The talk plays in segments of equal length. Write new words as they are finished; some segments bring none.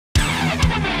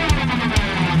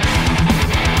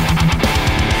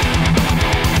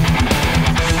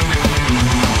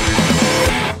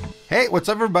What's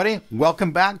up everybody?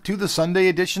 Welcome back to the Sunday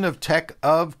edition of Tech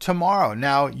of Tomorrow.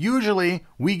 Now, usually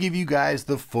we give you guys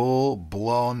the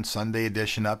full-blown Sunday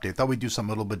edition update. Thought we'd do something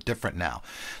a little bit different now.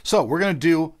 So we're going to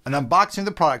do an unboxing of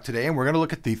the product today, and we're going to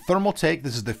look at the Thermaltake.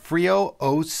 This is the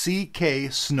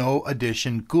FrioOCK Snow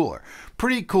Edition cooler.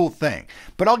 Pretty cool thing.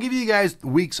 But I'll give you guys the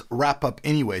week's wrap-up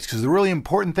anyways, because the really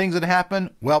important things that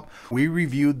happen, well, we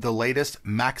reviewed the latest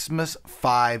Maximus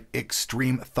 5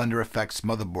 Extreme Thunder Effects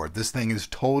motherboard. This thing is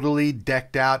totally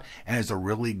decked out and is a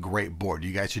really great board.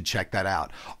 You guys should check that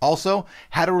out. Also,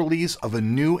 had a release of a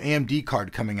new AMD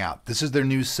card coming out. This is their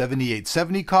new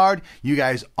 7870 card. You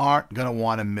guys aren't going to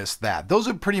want to miss that. Those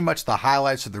are pretty much the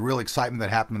highlights of the real excitement that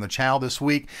happened on the channel this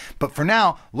week. But for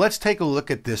now, let's take a look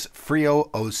at this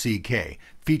FrioOCK.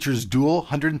 Features dual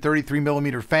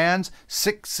 133mm fans,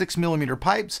 6mm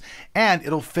pipes, and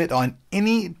it'll fit on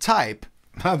any type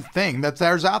of thing that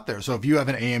there's out there. So if you have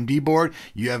an AMD board,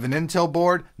 you have an Intel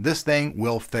board, this thing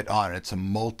will fit on it. It's a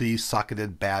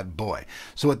multi-socketed bad boy.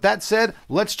 So with that said,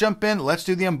 let's jump in, let's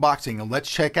do the unboxing, and let's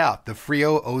check out the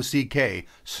FrioOCK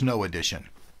Snow Edition.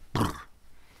 All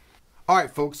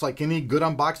right, folks, like any good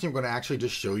unboxing, we're going to actually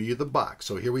just show you the box.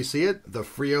 So here we see it, the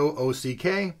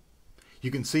FrioOCK. You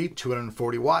can see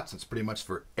 240 watts. It's pretty much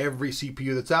for every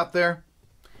CPU that's out there.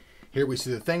 Here we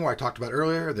see the thing where I talked about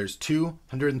earlier. There's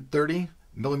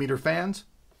 230mm fans,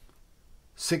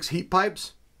 6 heat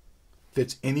pipes,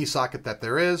 fits any socket that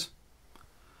there is.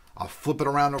 I'll flip it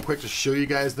around real quick to show you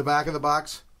guys the back of the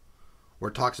box where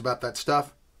it talks about that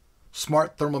stuff.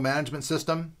 Smart thermal management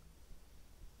system.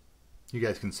 You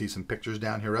guys can see some pictures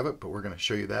down here of it, but we're going to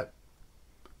show you that.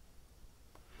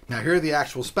 Now here are the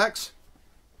actual specs.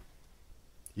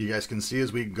 You guys can see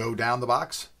as we go down the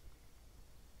box.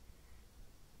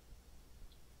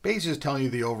 Basically just telling you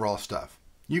the overall stuff.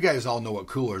 You guys all know what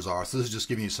coolers are, so this is just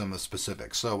giving you some of the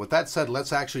specifics. So with that said,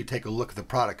 let's actually take a look at the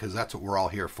product because that's what we're all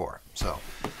here for. So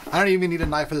I don't even need a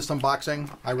knife for this unboxing.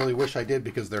 I really wish I did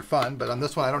because they're fun, but on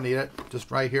this one I don't need it.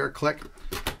 Just right here, click,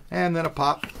 and then a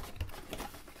pop.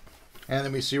 And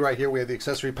then we see right here we have the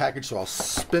accessory package, so I'll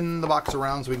spin the box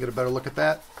around so we can get a better look at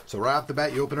that. So right off the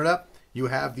bat, you open it up. You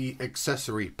have the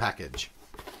accessory package,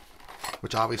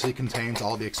 which obviously contains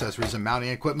all the accessories and mounting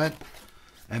equipment.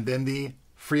 And then the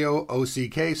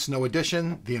FrioOCK Snow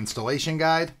Edition, the installation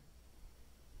guide,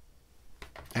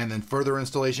 and then further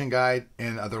installation guide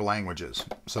in other languages.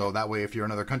 So that way, if you're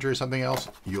in another country or something else,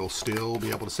 you'll still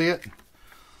be able to see it.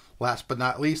 Last but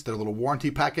not least, their little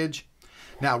warranty package.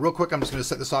 Now, real quick, I'm just going to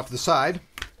set this off to the side.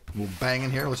 We'll bang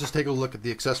in here. Let's just take a look at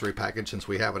the accessory package since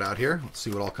we have it out here. Let's see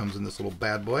what all comes in this little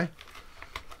bad boy,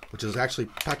 which is actually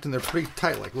packed in there pretty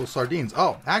tight like little sardines.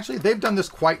 Oh, actually, they've done this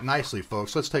quite nicely,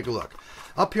 folks. Let's take a look.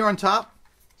 Up here on top,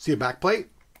 see a back plate?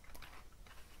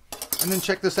 And then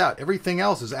check this out. Everything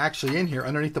else is actually in here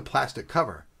underneath the plastic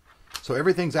cover. So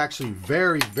everything's actually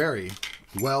very, very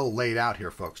well laid out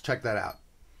here, folks. Check that out.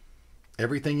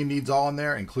 Everything you need's all in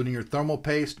there, including your thermal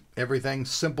paste. Everything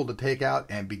simple to take out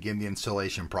and begin the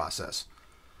installation process.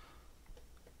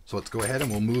 So let's go ahead and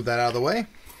we'll move that out of the way.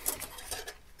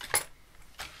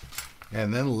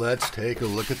 And then let's take a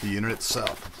look at the unit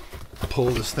itself.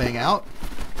 Pull this thing out.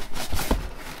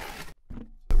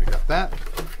 So we got that.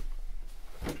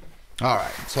 All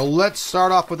right, so let's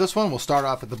start off with this one. We'll start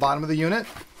off at the bottom of the unit.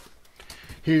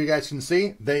 Here you guys can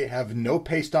see they have no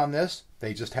paste on this.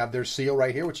 They just have their seal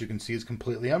right here, which you can see is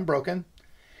completely unbroken.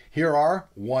 Here are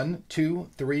 1, 2,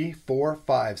 3, 4,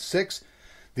 5, 6.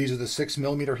 These are the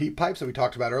 6mm heat pipes that we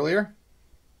talked about earlier.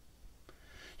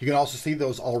 You can also see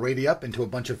those all radi up into a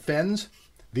bunch of fins.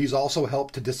 These also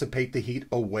help to dissipate the heat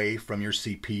away from your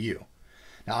CPU.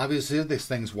 Now obviously this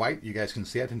thing's white. You guys can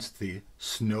see it. It's the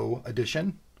Snow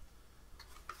Edition.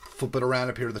 Flip it around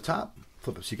up here to the top.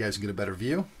 Flip it so you guys can get a better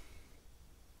view.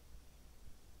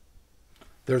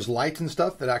 There's lights and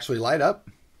stuff that actually light up.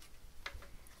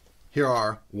 Here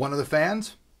are one of the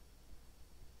fans.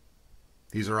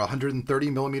 These are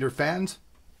 130mm fans.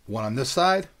 One on this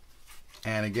side.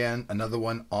 And again, another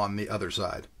one on the other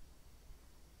side.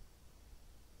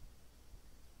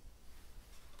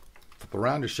 Flip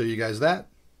around to show you guys that.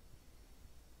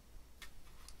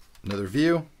 Another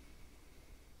view.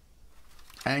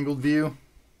 Angled view.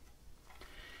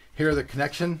 Here are the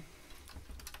connection.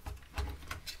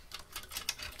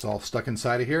 It's all stuck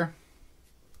inside of here.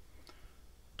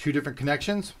 2 different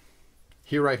connections.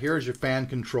 Here, right here is your fan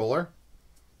controller.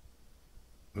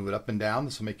 Move it up and down.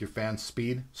 This will make your fan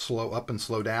speed slow up and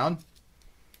slow down.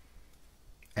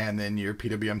 And then your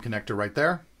PWM connector right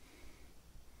there.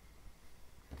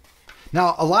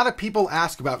 Now, a lot of people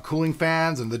ask about cooling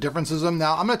fans and the differences in them.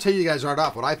 Now, I'm going to tell you guys right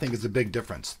off what I think is the big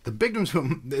difference. The big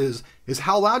difference is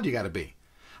how loud you got to be.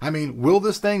 I mean, will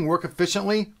this thing work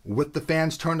efficiently with the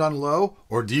fans turned on low,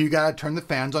 or do you gotta turn the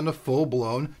fans on to full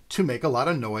blown to make a lot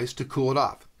of noise to cool it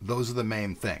off? Those are the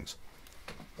main things.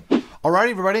 Alright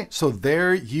everybody, so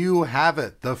there you have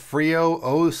it, the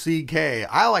FrioOCK.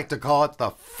 I like to call it the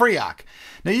FrioOCK.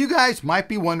 Now you guys might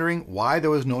be wondering why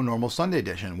there was no normal Sunday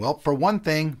edition. Well, for one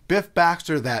thing, Biff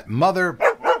Baxter, that mother,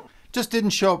 just didn't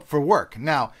show up for work.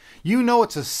 Now, you know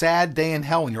it's a sad day in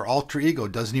hell when your alter ego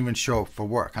doesn't even show up for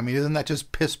work. I mean, isn't that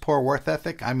just piss poor work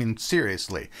ethic? I mean,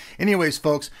 seriously. Anyways,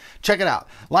 folks, check it out.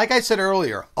 Like I said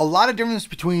earlier, a lot of difference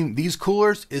between these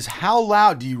coolers is how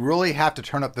loud do you really have to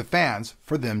turn up the fans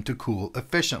for them to cool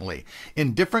efficiently.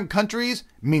 In different countries,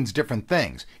 means different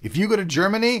things. If you go to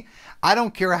Germany, I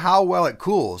don't care how well it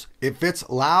cools. If it's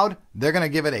loud, they're going to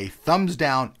give it a thumbs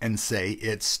down and say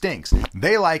it stinks.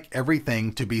 They like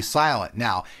everything to be silent.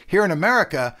 Now, here in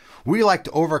America, we like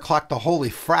to overclock the holy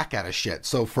frack out of shit.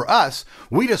 So for us,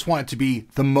 we just want it to be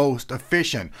the most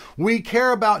efficient. We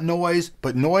care about noise,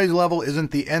 but noise level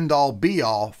isn't the end all be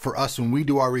all for us when we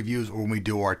do our reviews or when we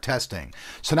do our testing.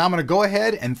 So now I'm going to go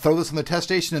ahead and throw this on the test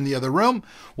station in the other room.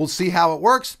 We'll see how it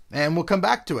works and we'll come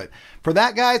back to it. For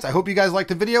that, guys, I hope you guys liked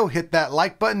the video. Hit that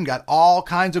like button. Got all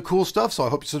kinds of cool stuff, so I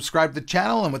hope you subscribe to the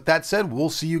channel. And with that said, we'll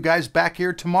see you guys back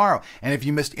here tomorrow. And if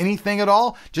you missed anything at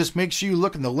all, just make sure you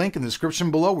look in the link in the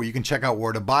description below where you can check out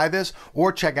where to buy this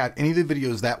or check out any of the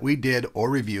videos that we did or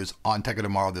reviews on Tech of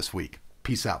Tomorrow this week.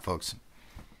 Peace out, folks.